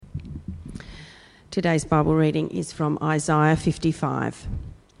Today's Bible reading is from Isaiah 55.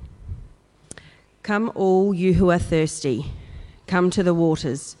 Come all you who are thirsty, come to the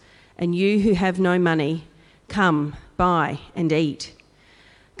waters, and you who have no money, come, buy and eat.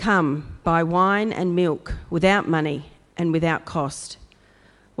 Come, buy wine and milk without money and without cost.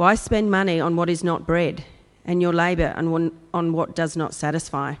 Why spend money on what is not bread, and your labour on what does not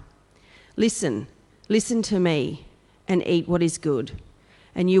satisfy? Listen to me, and eat what is good,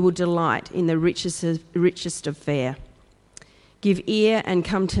 and you will delight in the richest of fare. Give ear and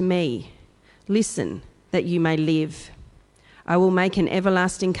come to me. Listen, that you may live. I will make an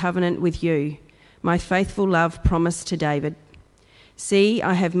everlasting covenant with you, my faithful love promised to David. See,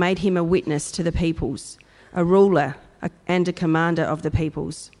 I have made him a witness to the peoples, a ruler and a commander of the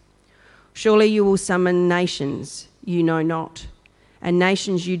peoples. Surely you will summon nations you know not, and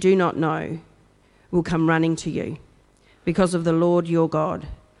nations you do not know will come running to you, because of the Lord your God,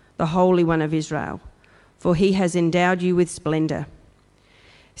 the Holy One of Israel, for he has endowed you with splendour.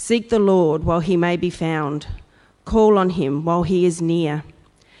 Seek the Lord while he may be found. Call on him while he is near.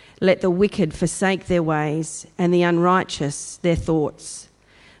 Let the wicked forsake their ways, and the unrighteous their thoughts.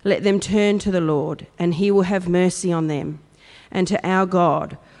 Let them turn to the Lord, and he will have mercy on them, and to our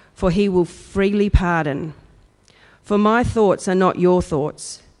God, for he will freely pardon. For my thoughts are not your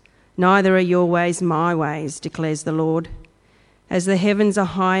thoughts, neither are your ways my ways, declares the Lord. As the heavens are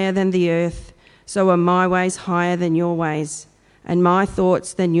higher than the earth, so are my ways higher than your ways, and my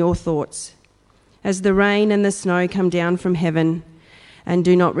thoughts than your thoughts. As the rain and the snow come down from heaven, and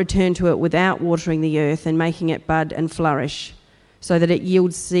do not return to it without watering the earth and making it bud and flourish, so that it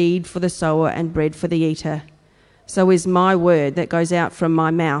yields seed for the sower and bread for the eater, so is my word that goes out from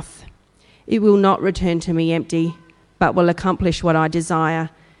my mouth. It will not return to me empty, but will accomplish what I desire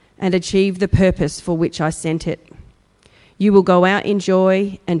and achieve the purpose for which I sent it. You will go out in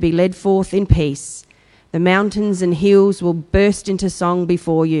joy and be led forth in peace. The mountains and hills will burst into song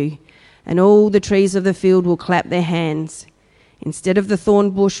before you, and all the trees of the field will clap their hands. Instead of the thorn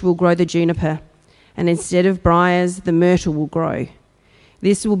bush will grow the juniper, and instead of briars the myrtle will grow.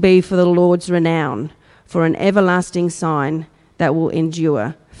 This will be for the Lord's renown, for an everlasting sign that will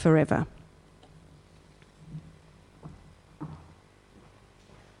endure forever.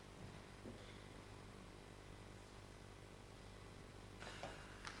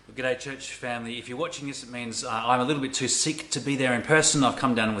 G'day church family. If you're watching this, it means I'm a little bit too sick to be there in person. I've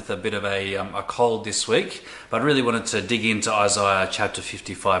come down with a bit of a cold this week, but I really wanted to dig into Isaiah chapter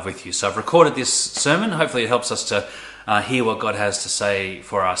 55 with you. So I've recorded this sermon. Hopefully it helps us to hear what God has to say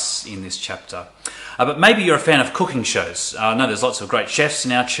for us in this chapter. But maybe you're a fan of cooking shows. I know there's lots of great chefs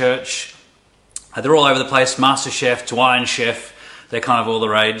in our church. They're all over the place. Master Chef to Iron Chef. They're kind of all the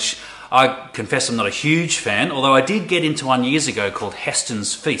rage. I confess I'm not a huge fan, although I did get into one years ago called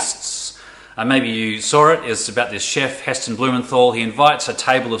Heston's Feasts. Maybe you saw it. It's about this chef, Heston Blumenthal. He invites a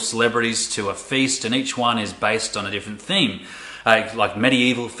table of celebrities to a feast, and each one is based on a different theme, like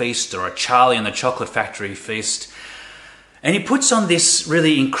medieval feast or a Charlie and the Chocolate Factory feast. And he puts on this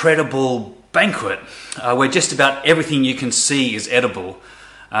really incredible banquet where just about everything you can see is edible.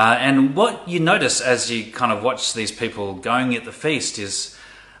 And what you notice as you kind of watch these people going at the feast is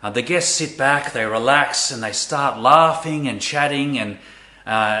the guests sit back, they relax, and they start laughing and chatting. And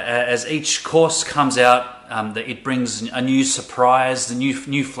as each course comes out, it brings a new surprise, the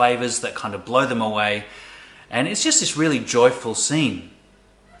new flavours that kind of blow them away. And it's just this really joyful scene.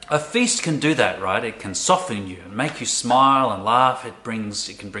 A feast can do that, right? It can soften you and make you smile and laugh. It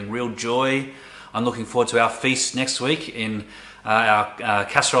can bring real joy. I'm looking forward to our feast next week in our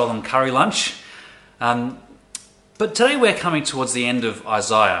casserole and curry lunch. But today we're coming towards the end of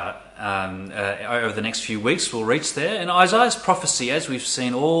Isaiah. Over the next few weeks we'll reach there. And Isaiah's prophecy, as we've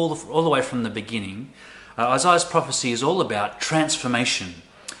seen all the way from the beginning, Isaiah's prophecy is all about transformation.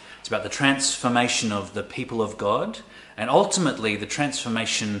 It's about the transformation of the people of God and ultimately the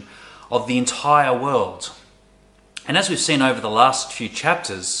transformation of the entire world. And as we've seen over the last few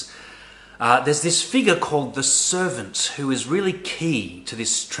chapters, there's this figure called the servant who is really key to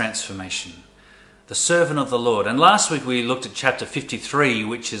this transformation. The servant of the Lord. And last week we looked at chapter 53,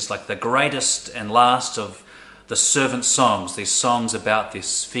 which is like the greatest and last of the servant songs, these songs about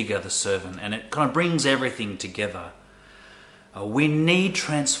this figure, the servant. And it kind of brings everything together. We need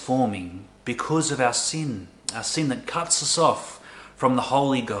transforming because of our sin that cuts us off from the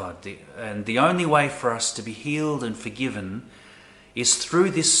holy God. And the only way for us to be healed and forgiven is through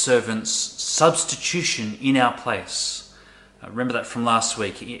this servant's substitution in our place. Remember that from last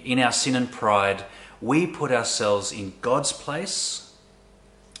week. In our sin and pride, we put ourselves in God's place,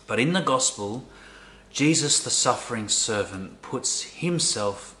 but in the gospel, Jesus, the suffering servant, puts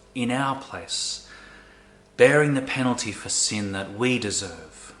himself in our place bearing the penalty for sin that we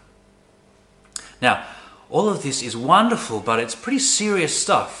deserve. Now, all of this is wonderful, but it's pretty serious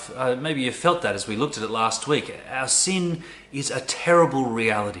stuff. Maybe you felt that as we looked at it last week. Our sin is a terrible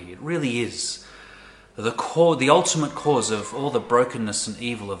reality. It really is. The ultimate cause of all the brokenness and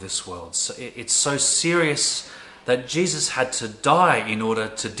evil of this world. So it's so serious that Jesus had to die in order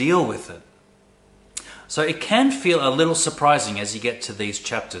to deal with it. So it can feel a little surprising as you get to these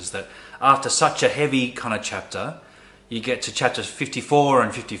chapters that after such a heavy kind of chapter, you get to chapters 54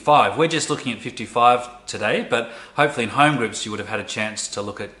 and 55. We're just looking at 55 today, but hopefully in home groups you would have had a chance to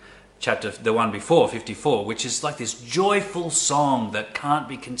look at the one before, 54, which is like this joyful song that can't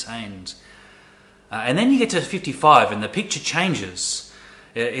be contained. And then you get to 55 and the picture changes.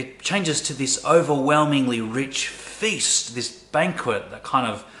 It changes to this overwhelmingly rich feast, this banquet that kind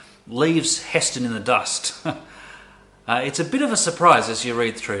of leaves Heston in the dust. It's a bit of a surprise as you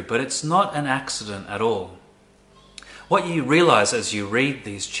read through, but it's not an accident at all. What you realize as you read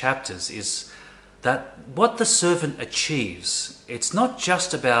these chapters is that what the servant achieves, it's not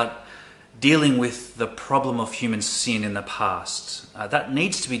just about dealing with the problem of human sin in the past. That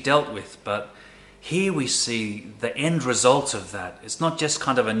needs to be dealt with, but here we see the end result of that. It's not just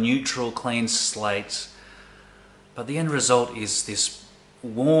kind of a neutral, clean slate, but the end result is this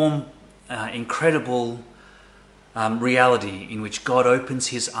warm, incredible reality in which God opens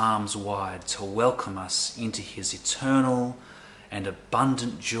his arms wide to welcome us into his eternal and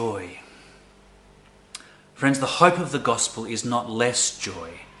abundant joy. Friends, the hope of the gospel is not less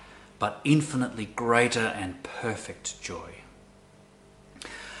joy, but infinitely greater and perfect joy.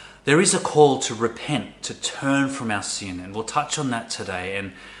 There is a call to repent, to turn from our sin, and we'll touch on that today.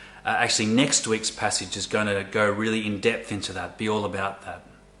 And actually next week's passage is going to go really in depth into that, be all about that.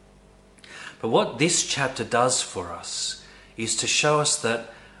 But what this chapter does for us is to show us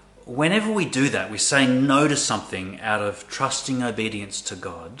that whenever we do that, we say no to something out of trusting obedience to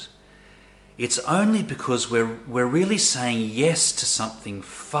God, it's only because we're really saying yes to something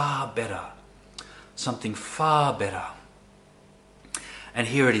far better. Something far better. And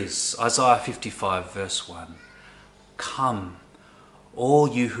here it is, Isaiah 55 verse 1. Come, all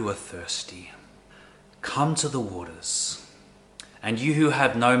you who are thirsty, come to the waters. And you who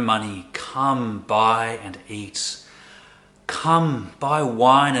have no money, come buy and eat. Come buy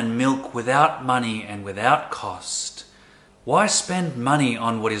wine and milk without money and without cost. Why spend money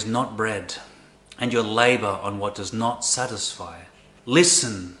on what is not bread, and your labour on what does not satisfy?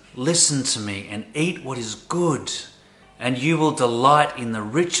 Listen to me, and eat what is good, and you will delight in the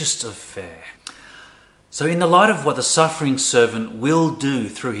richest of fare. So in the light of what the suffering servant will do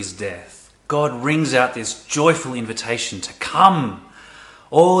through his death, God rings out this joyful invitation to come.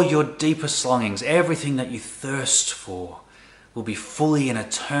 All your deepest longings, everything that you thirst for, will be fully and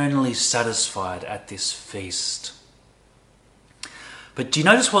eternally satisfied at this feast. But do you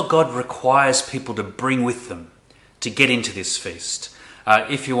notice what God requires people to bring with them to get into this feast?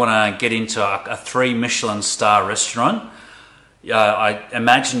 If you want to get into a 3 Michelin star restaurant, I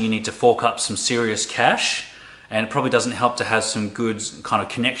imagine you need to fork up some serious cash, and it probably doesn't help to have some good kind of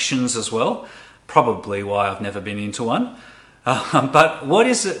connections as well. Probably why I've never been into one. But what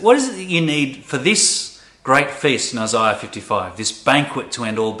is it that you need for this great feast in Isaiah 55, this banquet to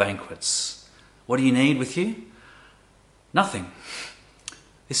end all banquets? What do you need with you? Nothing.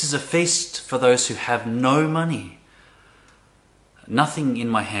 This is a feast for those who have no money. Nothing in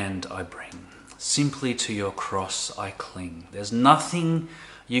my hand I bring. Simply to your cross I cling. There's nothing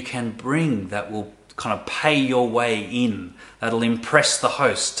you can bring that will kind of pay your way in, that'll impress the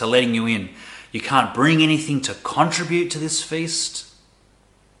host to letting you in. You can't bring anything to contribute to this feast.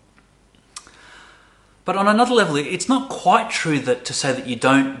 But on another level, it's not quite true to say that you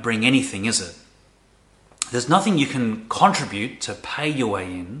don't bring anything, is it? There's nothing you can contribute to pay your way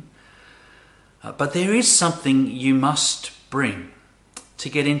in, but there is something you must bring. To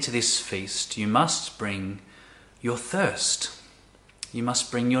get into this feast, you must bring your thirst. You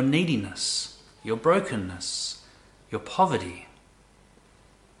must bring your neediness, your brokenness, your poverty.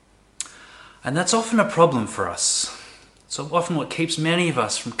 And that's often a problem for us. It's often what keeps many of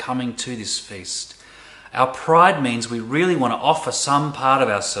us from coming to this feast. Our pride means we really want to offer some part of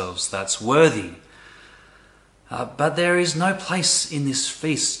ourselves that's worthy. But there is no place in this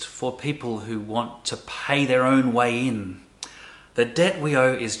feast for people who want to pay their own way in. The debt we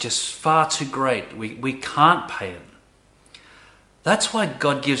owe is just far too great. We can't pay it. That's why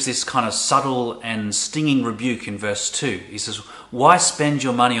God gives this kind of subtle and stinging rebuke in verse 2. He says, why spend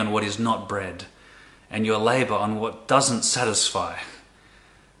your money on what is not bread and your labour on what doesn't satisfy?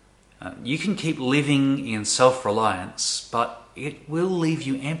 You can keep living in self-reliance, but it will leave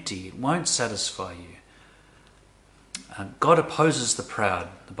you empty. It won't satisfy you. God opposes the proud,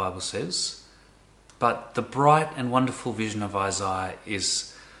 the Bible says, but the bright and wonderful vision of Isaiah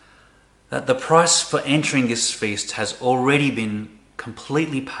is that the price for entering this feast has already been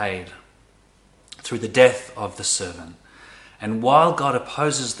completely paid through the death of the servant. And while God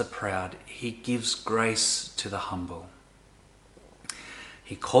opposes the proud, he gives grace to the humble.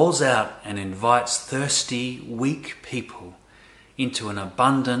 He calls out and invites thirsty, weak people into an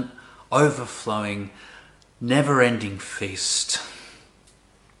abundant, overflowing, never-ending feast.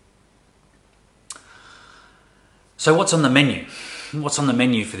 So what's on the menu? What's on the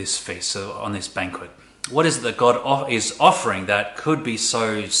menu for this feast, on this banquet? What is it that God is offering that could be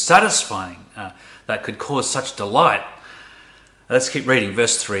so satisfying, that could cause such delight? Let's keep reading.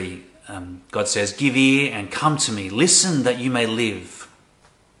 Verse 3, God says, "Give ear and come to me. Listen that you may live.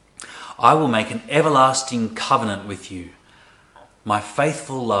 I will make an everlasting covenant with you. My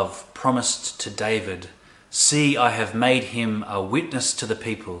faithful love promised to David. See, I have made him a witness to the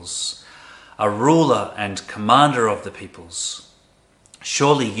peoples, a ruler and commander of the peoples.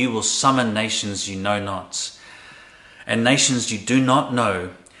 Surely you will summon nations you know not, and nations you do not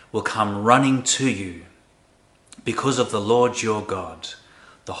know will come running to you because of the Lord your God,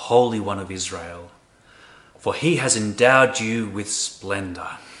 the Holy One of Israel, for he has endowed you with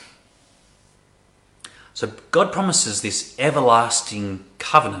splendor." So God promises this everlasting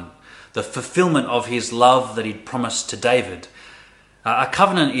covenant, the fulfillment of his love that he'd promised to David. A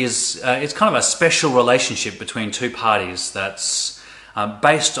covenant is it's kind of a special relationship between two parties that's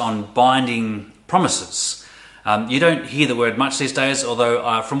based on binding promises. You don't hear the word much these days,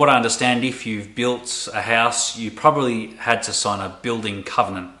 although from what I understand, if you've built a house, you probably had to sign a building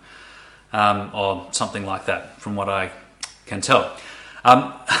covenant or something like that, from what I can tell.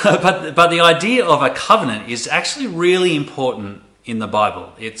 But the idea of a covenant is actually really important in the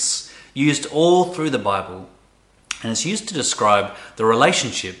Bible. It's used all through the Bible, and it's used to describe the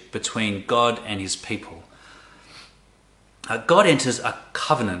relationship between God and his people. God enters a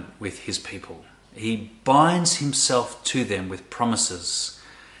covenant with his people. He binds himself to them with promises,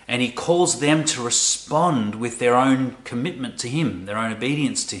 and he calls them to respond with their own commitment to him, their own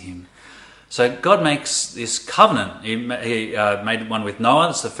obedience to him. So God makes this covenant. He made one with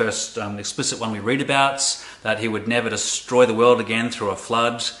Noah. It's the first explicit one we read about, that he would never destroy the world again through a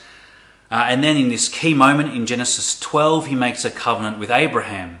flood. And then in this key moment in Genesis 12, he makes a covenant with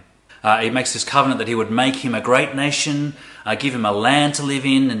Abraham. He makes this covenant that he would make him a great nation, give him a land to live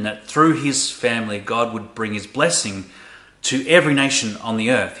in, and that through his family, God would bring his blessing to every nation on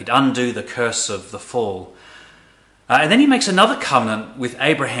the earth. He'd undo the curse of the fall. And then he makes another covenant with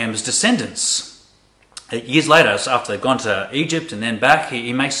Abraham's descendants. Years later, so after they've gone to Egypt and then back,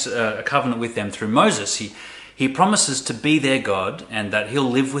 he makes a covenant with them through Moses. He promises to be their God and that he'll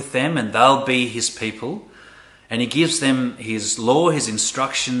live with them and they'll be his people. And he gives them his law, his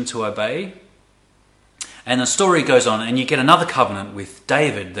instruction to obey. And the story goes on, and you get another covenant with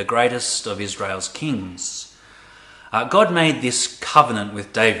David, the greatest of Israel's kings. God made this covenant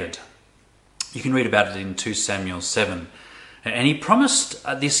with David. You can read about it in 2 Samuel 7. And he promised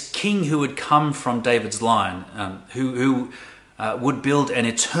this king who would come from David's line, who would build an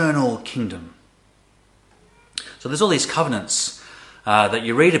eternal kingdom. So there's all these covenants that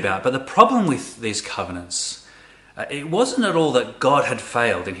you read about. But the problem with these covenants, it wasn't at all that God had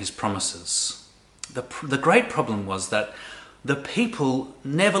failed in his promises. The great problem was that the people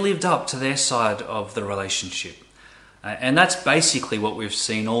never lived up to their side of the relationship. And that's basically what we've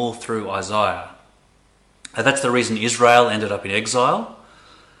seen all through Isaiah. That's the reason Israel ended up in exile.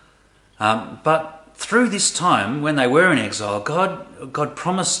 But through this time, when they were in exile, God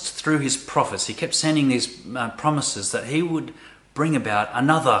promised through his prophets, he kept sending these promises that he would bring about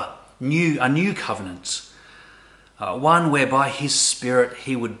a new covenant. One whereby his Spirit,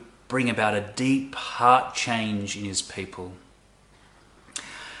 he would bring about a deep heart change in his people.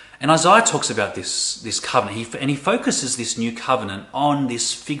 And Isaiah talks about this covenant, and he focuses this new covenant on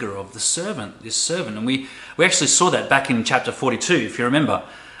this figure of this servant. And we actually saw that back in chapter 42, if you remember.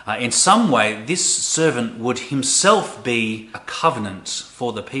 In some way, this servant would himself be a covenant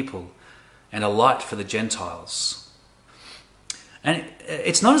for the people and a light for the Gentiles. And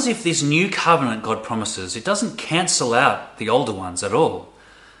it's not as if this new covenant God promises, it doesn't cancel out the older ones at all.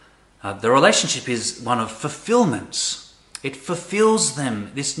 The relationship is one of fulfillment. It fulfills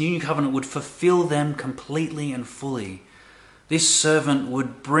them. This new covenant would fulfill them completely and fully. This servant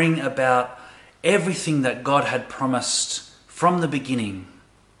would bring about everything that God had promised from the beginning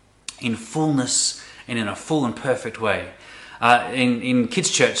in fullness and in a full and perfect way. In kids'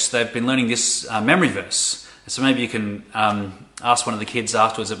 church, they've been learning this memory verse. So maybe you can ask one of the kids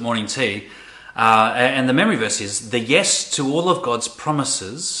afterwards at morning tea. And the memory verse is, the yes to all of God's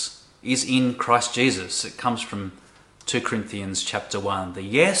promises is in Christ Jesus. It comes from 2 Corinthians chapter 1. The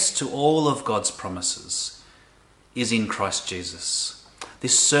yes to all of God's promises is in Christ Jesus.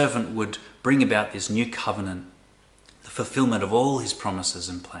 This servant would bring about this new covenant, the fulfillment of all his promises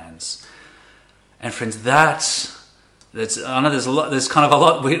and plans. And friends, I know there's kind of a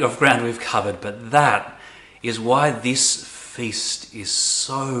lot of ground we've covered, but that is why this feast is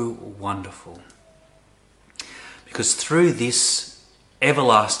so wonderful. Because through this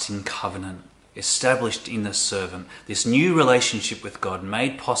everlasting covenant established in the servant, this new relationship with God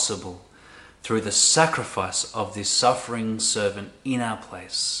made possible through the sacrifice of this suffering servant in our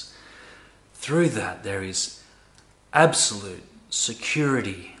place, through that there is absolute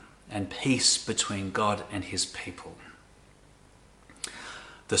security and peace between God and his people.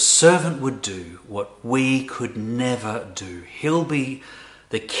 The servant would do what we could never do. He'll be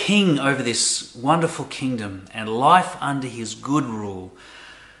the king over this wonderful kingdom, and life under his good rule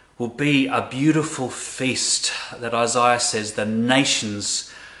will be a beautiful feast that Isaiah says the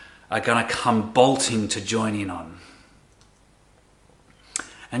nations are going to come bolting to join in on.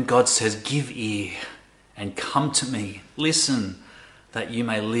 And God says, give ear and come to me. Listen that you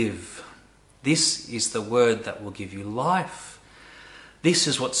may live. This is the word that will give you life. This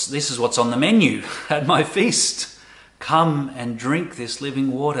is what's on the menu at my feast. Come and drink this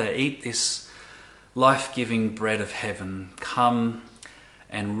living water. Eat this life-giving bread of heaven. Come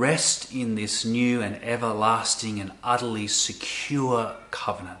and rest in this new and everlasting and utterly secure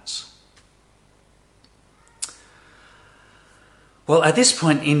covenant. Well, at this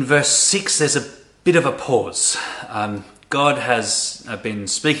point in verse 6, there's a bit of a pause. God has been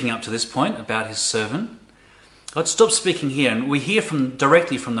speaking up to this point about his servant. God stops speaking here, and we hear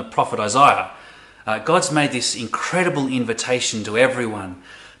directly from the prophet Isaiah. God's made this incredible invitation to everyone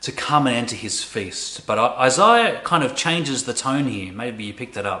to come and enter his feast. But Isaiah kind of changes the tone here. Maybe you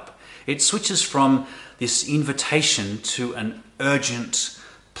picked that up. It switches from this invitation to an urgent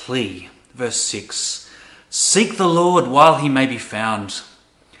plea. Verse 6, seek the Lord while he may be found.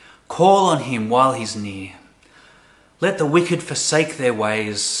 Call on him while he's near. Let the wicked forsake their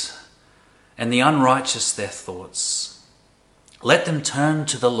ways, and the unrighteous their thoughts. Let them turn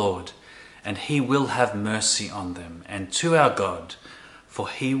to the Lord, and he will have mercy on them, and to our God, for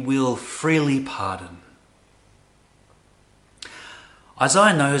he will freely pardon.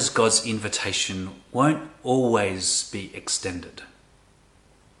 Isaiah knows God's invitation won't always be extended.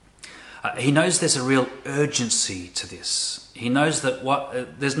 He knows there's a real urgency to this. He knows that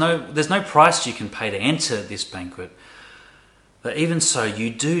there's no price you can pay to enter this banquet. But even so, you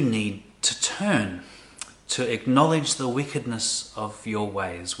do need to turn, to acknowledge the wickedness of your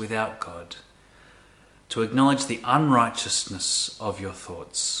ways without God, to acknowledge the unrighteousness of your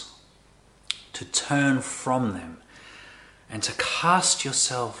thoughts, to turn from them, and to cast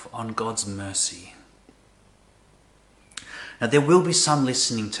yourself on God's mercy. Now, there will be some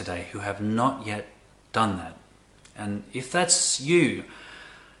listening today who have not yet done that. And if that's you,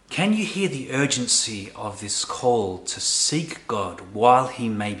 can you hear the urgency of this call to seek God while he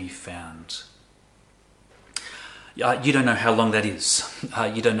may be found? You don't know how long that is.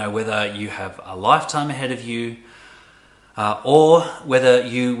 You don't know whether you have a lifetime ahead of you or whether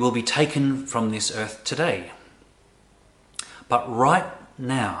you will be taken from this earth today. But right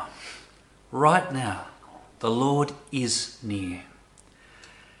now, the Lord is near.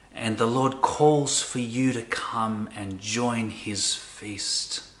 And the Lord calls for you to come and join his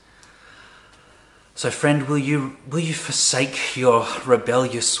feast. So friend, will you forsake your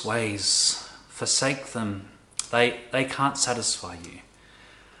rebellious ways? Forsake them. They can't satisfy you.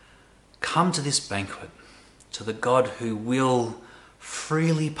 Come to this banquet, to the God who will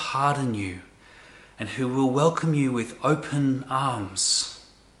freely pardon you and who will welcome you with open arms.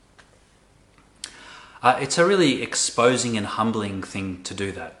 It's a really exposing and humbling thing to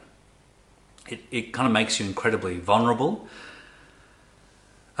do that. It kind of makes you incredibly vulnerable.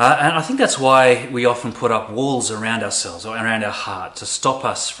 And I think that's why we often put up walls around ourselves or around our heart to stop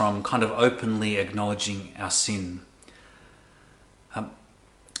us from kind of openly acknowledging our sin.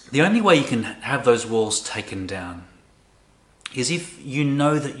 The only way you can have those walls taken down is if you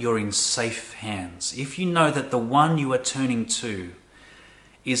know that you're in safe hands. If you know that the one you are turning to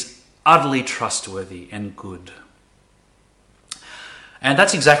is utterly trustworthy and good. And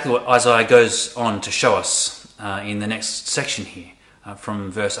that's exactly what Isaiah goes on to show us in the next section here.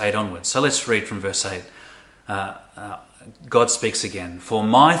 From verse 8 onwards. So let's read from verse 8. God speaks again. For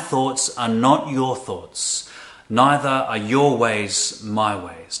my thoughts are not your thoughts, neither are your ways my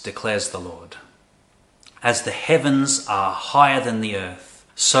ways, declares the Lord. As the heavens are higher than the earth,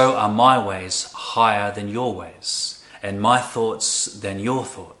 So are my ways higher than your ways, and my thoughts than your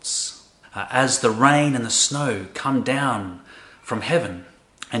thoughts. As the rain and the snow come down from heaven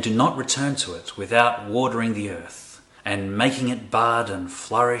and do not return to it without watering the earth and making it bud and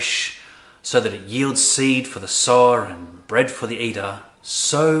flourish so that it yields seed for the sower and bread for the eater,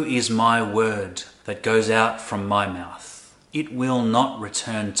 so is my word that goes out from my mouth. It will not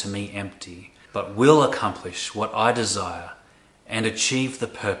return to me empty, but will accomplish what I desire and achieve the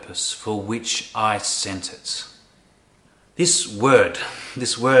purpose for which I sent it. This word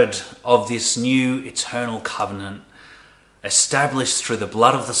of this new eternal covenant, established through the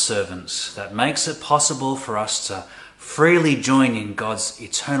blood of the servant, that makes it possible for us to freely join in God's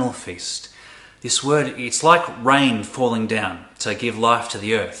eternal feast. This word, it's like rain falling down to give life to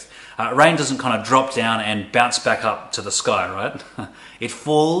the earth. Rain doesn't kind of drop down and bounce back up to the sky, right? It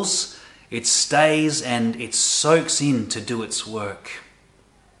falls, it stays, and it soaks in to do its work.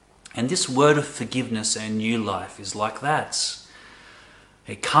 And this word of forgiveness and new life is like that.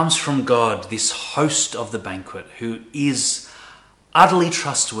 It comes from God, this host of the banquet, who is utterly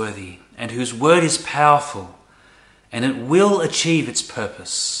trustworthy and whose word is powerful, and it will achieve its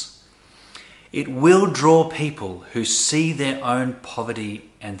purpose. It will draw people who see their own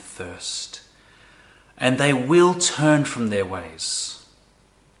poverty and thirst, and they will turn from their ways.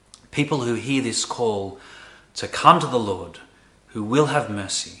 People who hear this call to come to the Lord, who will have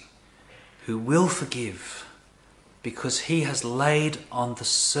mercy, who will forgive, because he has laid on the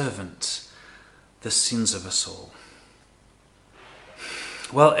servant the sins of us all.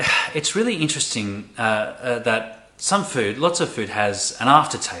 Well, it's really interesting that some food, lots of food has an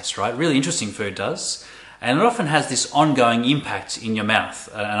aftertaste, right? Really interesting food does. And it often has this ongoing impact in your mouth,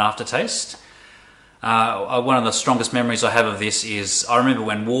 an aftertaste. One of the strongest memories I have of this is, I remember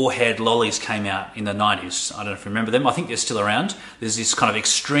when Warhead lollies came out in the 90s. I don't know if you remember them. I think they're still around. There's this kind of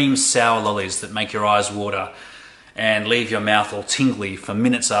extreme sour lollies that make your eyes water and leave your mouth all tingly for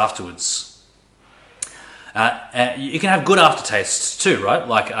minutes afterwards. You can have good aftertastes too, right?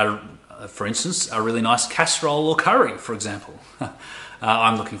 Like, for instance, a really nice casserole or curry, for example.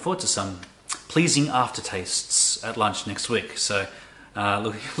 I'm looking forward to some pleasing aftertastes at lunch next week. So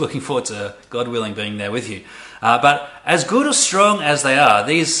looking forward to, God willing, being there with you. But as good or strong as they are,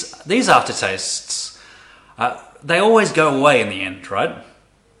 these aftertastes, they always go away in the end, right?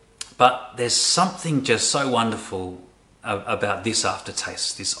 But there's something just so wonderful about this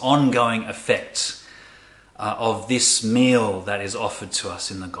aftertaste, this ongoing effect of this meal that is offered to us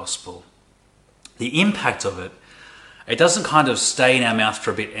in the gospel. The impact of it, it doesn't kind of stay in our mouth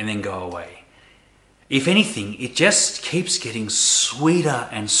for a bit and then go away. If anything, it just keeps getting sweeter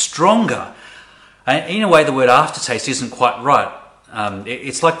and stronger. In a way, the word aftertaste isn't quite right.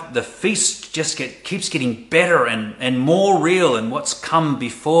 It's like the feast just keeps getting better and more real, and what's come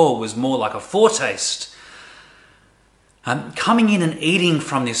before was more like a foretaste. Coming in and eating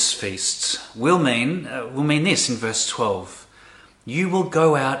from this feast will mean this in verse 12. You will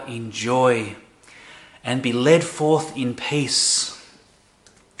go out in joy and be led forth in peace.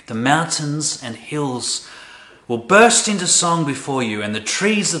 The mountains and hills will burst into song before you, and the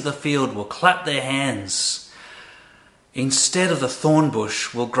trees of the field will clap their hands. Instead of the thorn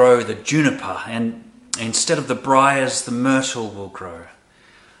bush will grow the juniper, and instead of the briars the myrtle will grow.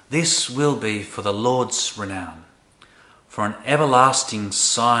 This will be for the Lord's renown, for an everlasting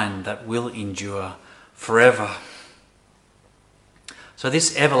sign that will endure forever. So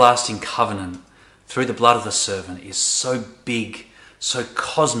this everlasting covenant through the blood of the servant is so big, so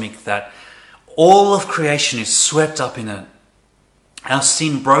cosmic, that all of creation is swept up in it. Our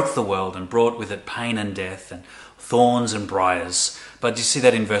sin broke the world and brought with it pain and death and thorns and briars. But you see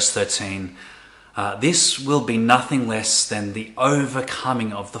that in verse 13. This will be nothing less than the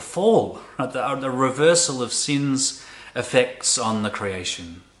overcoming of the fall, right? The reversal of sin's effects on the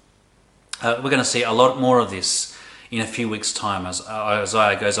creation. We're going to see a lot more of this in a few weeks' time as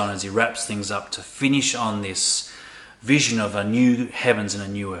Isaiah goes on, as he wraps things up to finish on this vision of a new heavens and a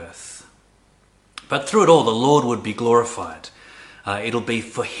new earth. But through it all, the Lord would be glorified. It'll be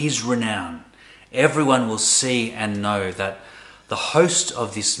for his renown. Everyone will see and know that the host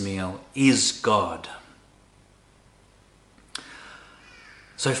of this meal is God.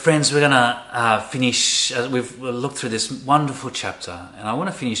 So friends, we're going to finish, we've looked through this wonderful chapter, and I want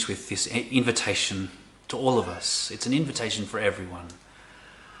to finish with this invitation to all of us. It's an invitation for everyone.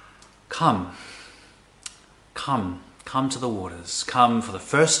 Come to the waters. Come for the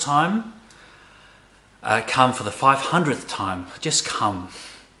first time. Come for the 500th time. Just come.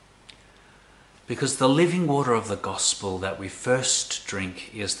 Because the living water of the gospel that we first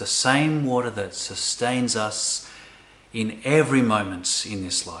drink is the same water that sustains us in every moment in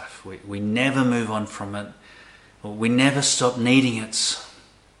this life. We never move on from it. We never stop needing it.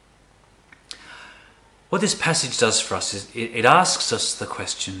 What this passage does for us is it asks us the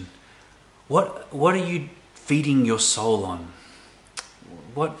question, what are you feeding your soul on?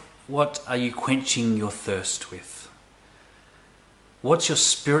 What are you quenching your thirst with? What's your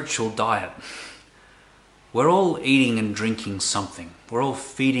spiritual diet? We're all eating and drinking something. We're all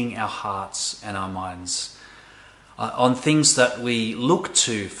feeding our hearts and our minds on things that we look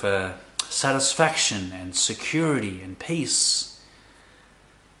to for satisfaction and security and peace.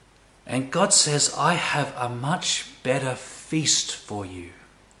 And God says, I have a much better feast for you.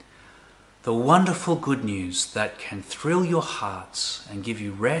 The wonderful good news that can thrill your hearts and give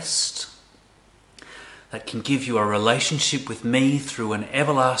you rest, that can give you a relationship with me through an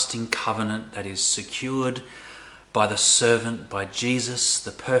everlasting covenant that is secured by the servant, by Jesus,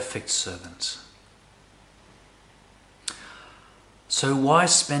 the perfect servant. So why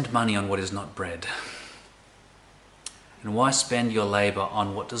spend money on what is not bread? And why spend your labour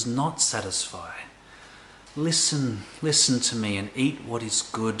on what does not satisfy? Listen to me and eat what is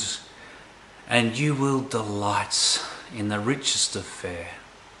good, and you will delight in the richest of fare.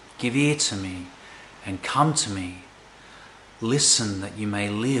 Give ear to me and come to me. Listen that you may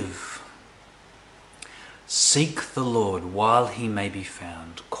live. Seek the Lord while he may be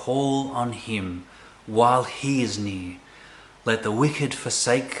found. Call on him while he is near. Let the wicked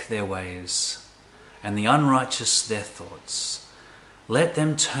forsake their ways, and the unrighteous their thoughts. Let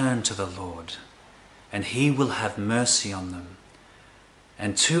them turn to the Lord, and he will have mercy on them,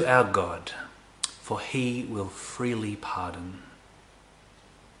 and to our God, for he will freely pardon.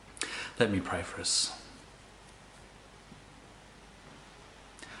 Let me pray for us.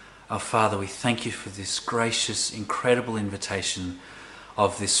 Our Father, we thank you for this gracious, incredible invitation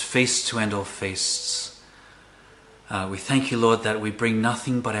of this feast to end all feasts. We thank you, Lord, that we bring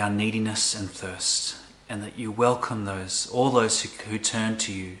nothing but our neediness and thirst, and that you welcome all those who turn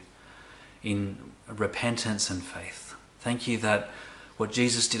to you in repentance and faith. Thank you that what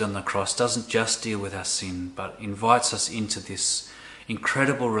Jesus did on the cross doesn't just deal with our sin, but invites us into this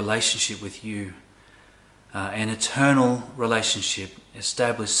incredible relationship with you, an eternal relationship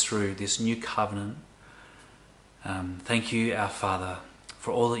established through this new covenant. Thank you, our Father,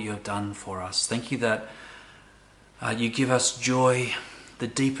 for all that you have done for us. Thank you that you give us joy, the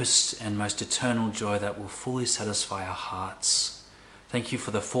deepest and most eternal joy that will fully satisfy our hearts. Thank you for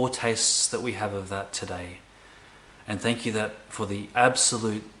the foretastes that we have of that today. And thank you that for the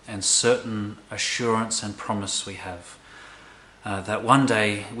absolute and certain assurance and promise we have that one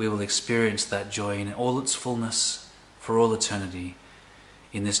day we will experience that joy in all its fullness for all eternity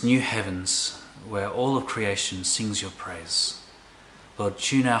in this new heavens where all of creation sings your praise. Lord,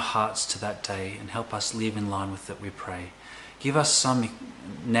 tune our hearts to that day and help us live in line with it, we pray. Give us some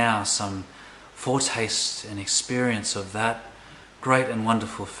foretaste and experience of that great and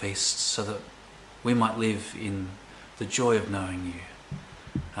wonderful feast so that we might live in the joy of knowing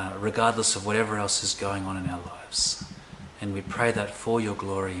you, regardless of whatever else is going on in our lives. And we pray that for your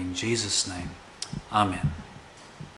glory in Jesus' name. Amen.